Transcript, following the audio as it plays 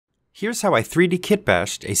Here's how I 3D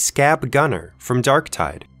kitbashed a Scab gunner from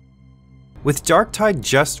Darktide. With Darktide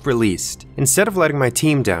just released, instead of letting my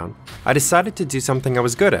team down, I decided to do something I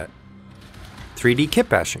was good at: 3D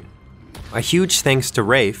kitbashing. A huge thanks to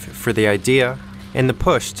Rafe for the idea and the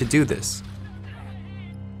push to do this.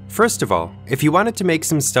 First of all, if you wanted to make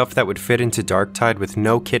some stuff that would fit into Darktide with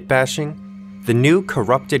no kitbashing, the new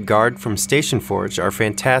Corrupted Guard from Station Forge are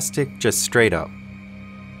fantastic just straight up.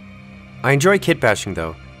 I enjoy kitbashing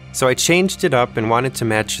though, so I changed it up and wanted to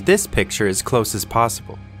match this picture as close as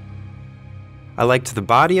possible. I liked the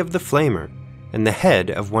body of the flamer and the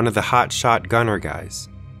head of one of the hotshot gunner guys.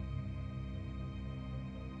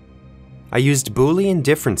 I used Boolean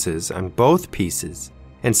differences on both pieces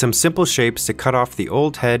and some simple shapes to cut off the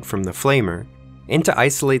old head from the flamer and to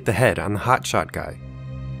isolate the head on the hotshot guy.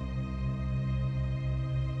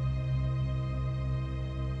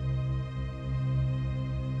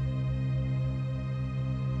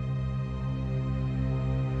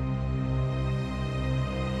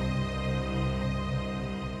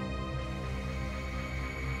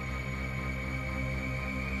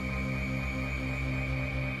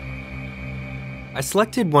 I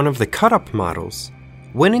selected one of the cut-up models,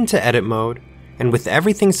 went into edit mode, and with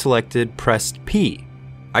everything selected, pressed P.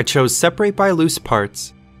 I chose separate by loose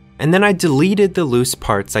parts, and then I deleted the loose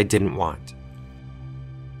parts I didn't want.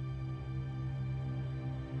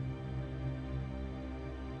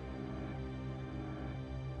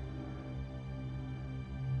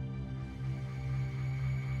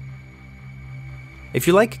 If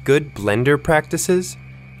you like good Blender practices,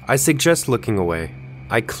 I suggest looking away.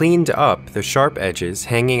 I cleaned up the sharp edges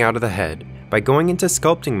hanging out of the head by going into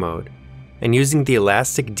sculpting mode and using the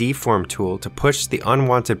elastic deform tool to push the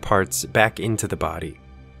unwanted parts back into the body.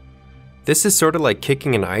 This is sort of like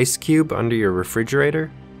kicking an ice cube under your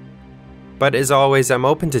refrigerator, but as always, I'm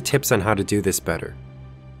open to tips on how to do this better.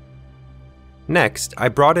 Next, I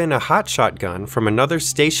brought in a hotshot gun from another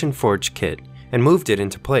Station Forge kit and moved it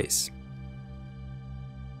into place.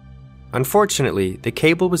 Unfortunately, the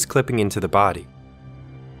cable was clipping into the body.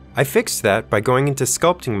 I fixed that by going into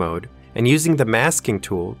sculpting mode and using the masking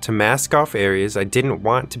tool to mask off areas I didn't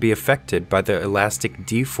want to be affected by the elastic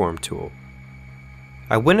deform tool.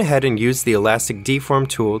 I went ahead and used the elastic deform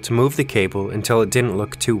tool to move the cable until it didn't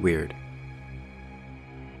look too weird.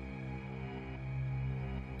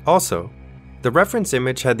 Also, the reference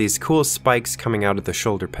image had these cool spikes coming out of the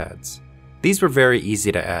shoulder pads. These were very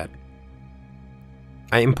easy to add.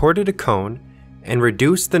 I imported a cone and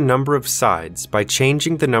reduced the number of sides by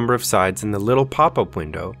changing the number of sides in the little pop-up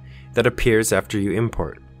window that appears after you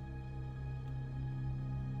import.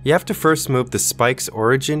 You have to first move the spike's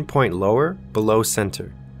origin point lower, below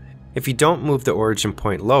center. If you don't move the origin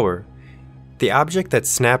point lower, the object that's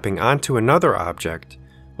snapping onto another object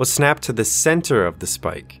will snap to the center of the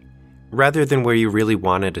spike, rather than where you really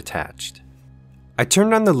want it attached. I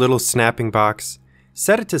turned on the little snapping box,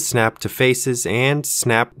 set it to snap to faces and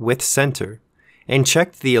snap with center, and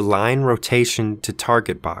checked the Align Rotation to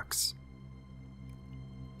Target box.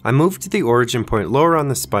 I moved the origin point lower on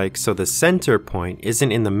the spike so the center point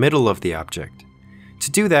isn't in the middle of the object.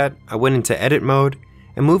 To do that, I went into edit mode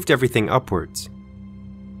and moved everything upwards.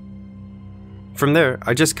 From there,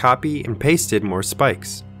 I just copy and pasted more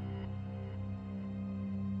spikes.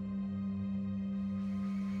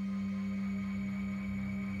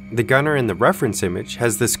 The gunner in the reference image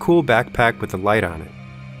has this cool backpack with a light on it.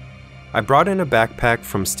 I brought in a backpack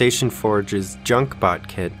from Station Forge's Junkbot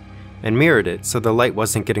kit and mirrored it so the light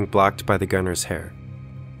wasn't getting blocked by the gunner's hair.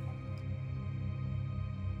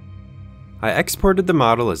 I exported the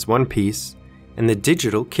model as one piece, and the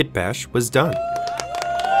digital kitbash was done.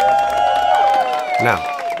 Now,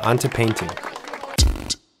 on to painting.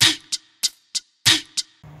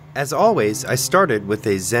 As always, I started with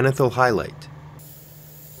a zenithal highlight.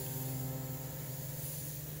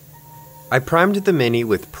 I primed the Mini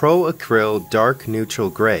with Pro Acryl Dark Neutral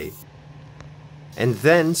Gray, and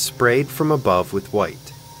then sprayed from above with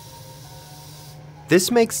white. This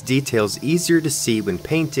makes details easier to see when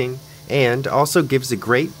painting, and also gives a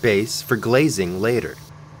great base for glazing later.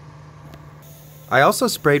 I also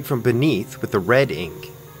sprayed from beneath with a red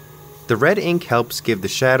ink. The red ink helps give the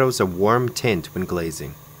shadows a warm tint when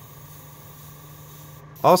glazing.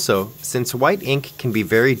 Also, since white ink can be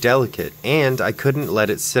very delicate and I couldn't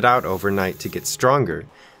let it sit out overnight to get stronger,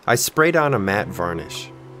 I sprayed on a matte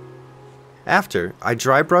varnish. After, I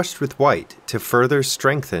dry brushed with white to further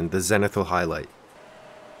strengthen the zenithal highlight.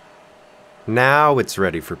 Now it's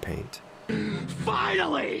ready for paint.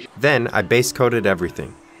 Finally! Then I base coated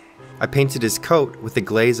everything. I painted his coat with a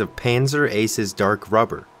glaze of Panzer Ace's dark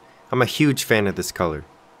rubber. I'm a huge fan of this color.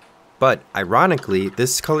 But, ironically,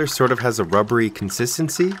 this color sort of has a rubbery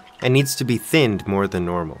consistency and needs to be thinned more than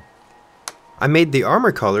normal. I made the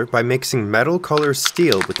armor color by mixing metal color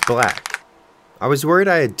steel with black. I was worried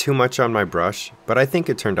I had too much on my brush, but I think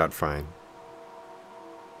it turned out fine.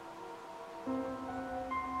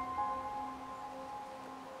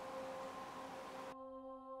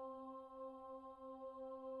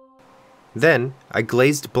 Then, I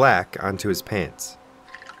glazed black onto his pants.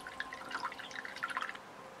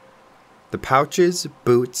 The pouches,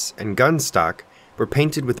 boots, and gun stock were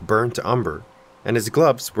painted with burnt umber, and his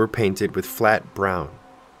gloves were painted with flat brown.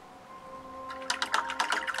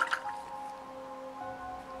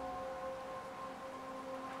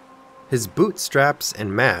 His boot straps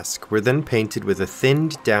and mask were then painted with a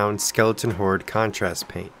thinned down Skeleton Horde contrast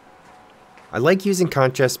paint. I like using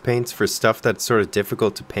contrast paints for stuff that's sort of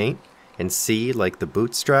difficult to paint and see, like the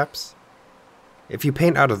boot straps. If you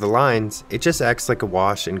paint out of the lines, it just acts like a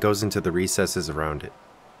wash and goes into the recesses around it.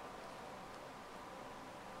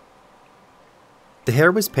 The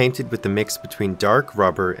hair was painted with the mix between dark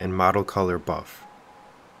rubber and model color buff.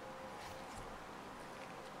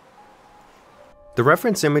 The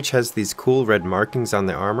reference image has these cool red markings on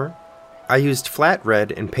the armor. I used flat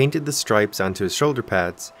red and painted the stripes onto his shoulder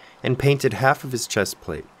pads and painted half of his chest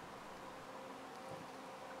plate.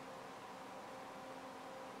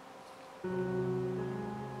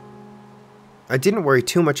 I didn't worry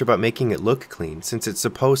too much about making it look clean since it's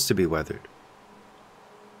supposed to be weathered.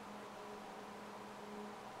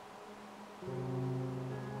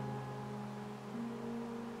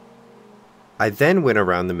 I then went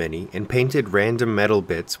around the mini and painted random metal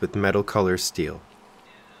bits with metal color steel.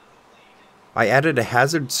 I added a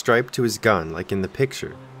hazard stripe to his gun like in the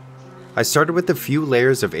picture. I started with a few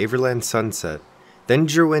layers of Averland Sunset, then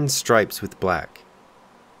drew in stripes with black.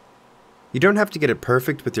 You don't have to get it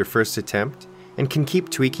perfect with your first attempt, and can keep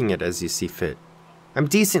tweaking it as you see fit. I'm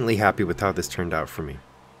decently happy with how this turned out for me.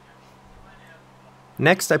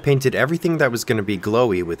 Next, I painted everything that was going to be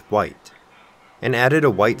glowy with white, and added a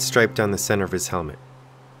white stripe down the center of his helmet.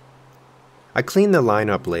 I cleaned the line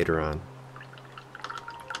up later on.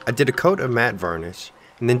 I did a coat of matte varnish,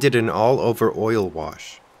 and then did an all-over oil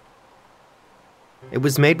wash. It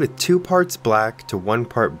was made with 2 parts black to 1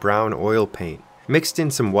 part brown oil paint, mixed in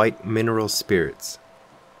some white mineral spirits.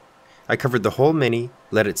 I covered the whole mini,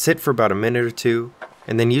 let it sit for about a minute or two,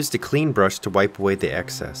 and then used a clean brush to wipe away the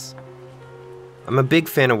excess. I'm a big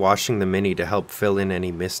fan of washing the mini to help fill in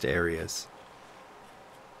any missed areas.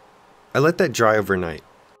 I let that dry overnight.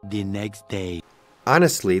 The next day.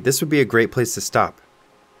 Honestly, this would be a great place to stop.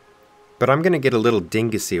 But I'm gonna get a little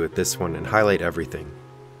dingussy with this one and highlight everything.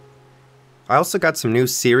 I also got some new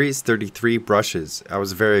Series 33 brushes I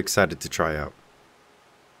was very excited to try out.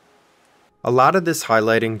 A lot of this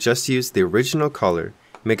highlighting just used the original color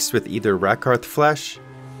mixed with either Rakarth Flesh,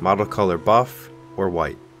 model color buff, or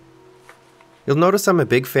white. You'll notice I'm a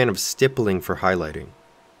big fan of stippling for highlighting.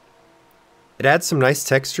 It adds some nice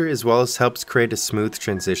texture as well as helps create a smooth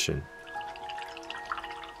transition.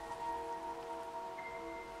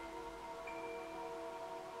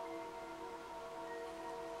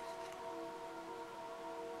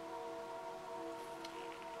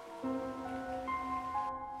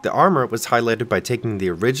 The armor was highlighted by taking the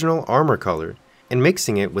original armor color and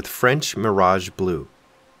mixing it with French Mirage Blue.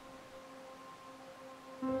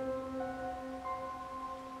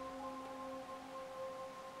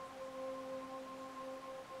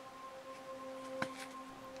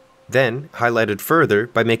 Then highlighted further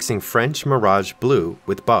by mixing French Mirage Blue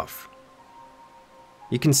with buff.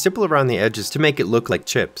 You can stipple around the edges to make it look like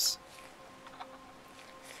chips.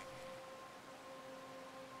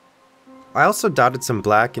 I also dotted some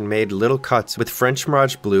black and made little cuts with French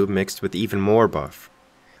Mirage Blue mixed with even more buff.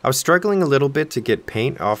 I was struggling a little bit to get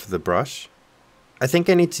paint off the brush. I think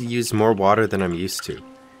I need to use more water than I'm used to,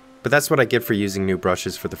 but that's what I get for using new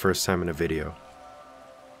brushes for the first time in a video.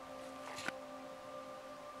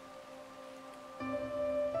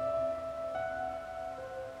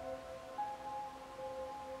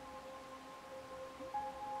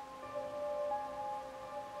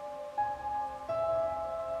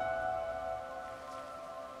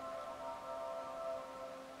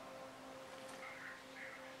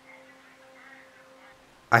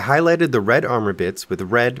 I highlighted the red armor bits with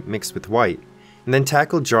red mixed with white, and then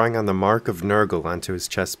tackled drawing on the mark of Nurgle onto his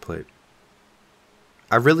chest plate.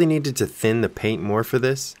 I really needed to thin the paint more for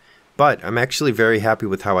this, but I'm actually very happy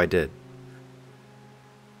with how I did.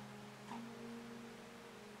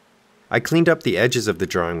 I cleaned up the edges of the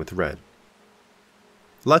drawing with red.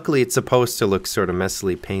 Luckily, it's supposed to look sort of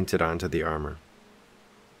messily painted onto the armor.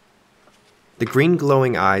 The green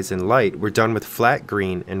glowing eyes and light were done with flat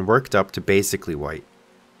green and worked up to basically white.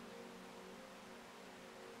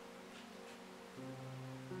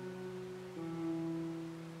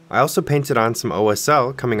 I also painted on some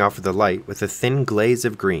OSL coming off of the light with a thin glaze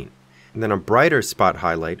of green, and then a brighter spot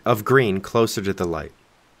highlight of green closer to the light.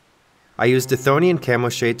 I used Athonian camo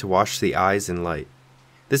shade to wash the eyes in light.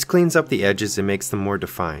 This cleans up the edges and makes them more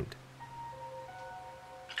defined.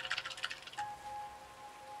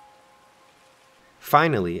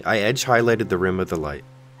 Finally, I edge highlighted the rim of the light.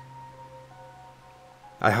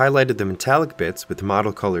 I highlighted the metallic bits with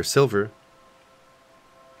model color silver,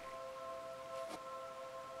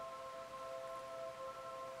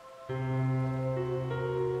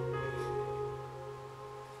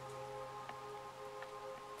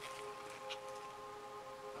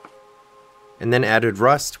 and then added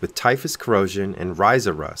rust with typhus corrosion and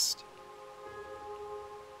Ryza rust.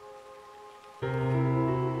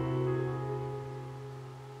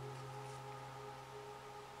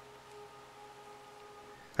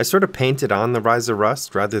 I sort of painted on the Ryza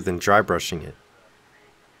rust rather than dry brushing it.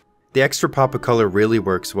 The extra pop of color really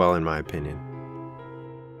works well in my opinion.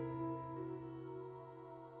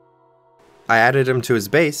 I added him to his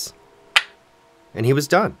base, and he was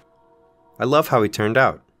done. I love how he turned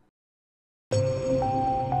out.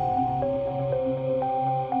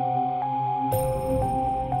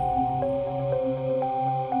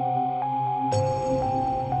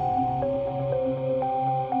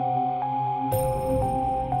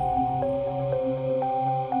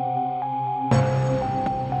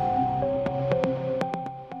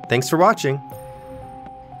 Thanks for watching.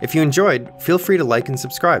 If you enjoyed, feel free to like and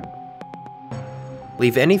subscribe.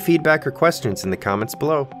 Leave any feedback or questions in the comments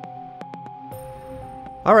below.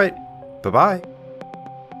 Alright, bye-bye.